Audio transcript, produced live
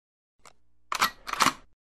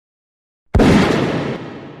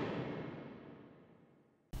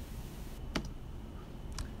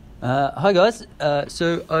Hi guys,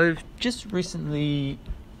 so I've just recently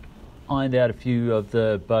ironed out a few of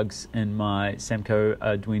the bugs in my SAMCO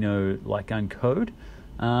Arduino Light Gun code.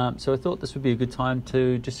 So I thought this would be a good time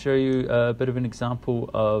to just show you a bit of an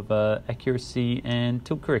example of accuracy and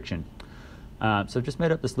tilt correction. So I've just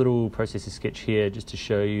made up this little processor sketch here just to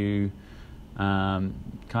show you kind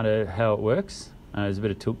of how it works. There's a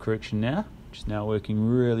bit of tilt correction now, which is now working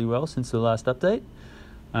really well since the last update.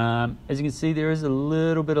 As you can see, there is a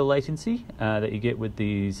little bit of latency that you get with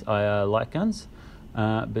these IR light guns,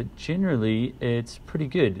 but generally it's pretty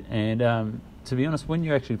good. And to be honest, when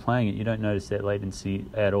you're actually playing it, you don't notice that latency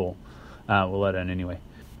at all. Well, I don't anyway.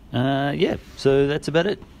 Yeah, so that's about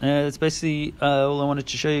it. That's basically all I wanted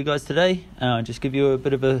to show you guys today. Just give you a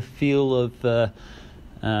bit of a feel of the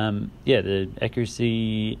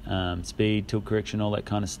accuracy, speed, tilt correction, all that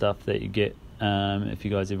kind of stuff that you get if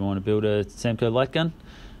you guys ever want to build a SAMCO light gun.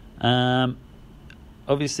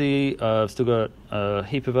 Obviously I've still got a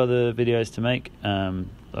heap of other videos to make.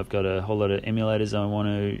 I've got a whole lot of emulators I want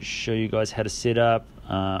to show you guys how to set up.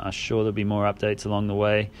 I'm sure there'll be more updates along the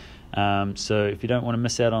way. So if you don't want to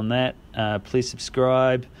miss out on that, please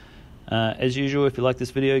subscribe. As usual, if you like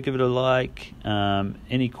this video, give it a like.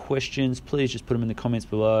 Any questions, please just put them in the comments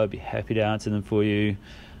below. I'd be happy to answer them for you.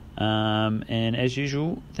 And as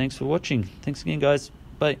usual, thanks for watching. Thanks again, guys.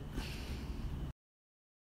 Bye.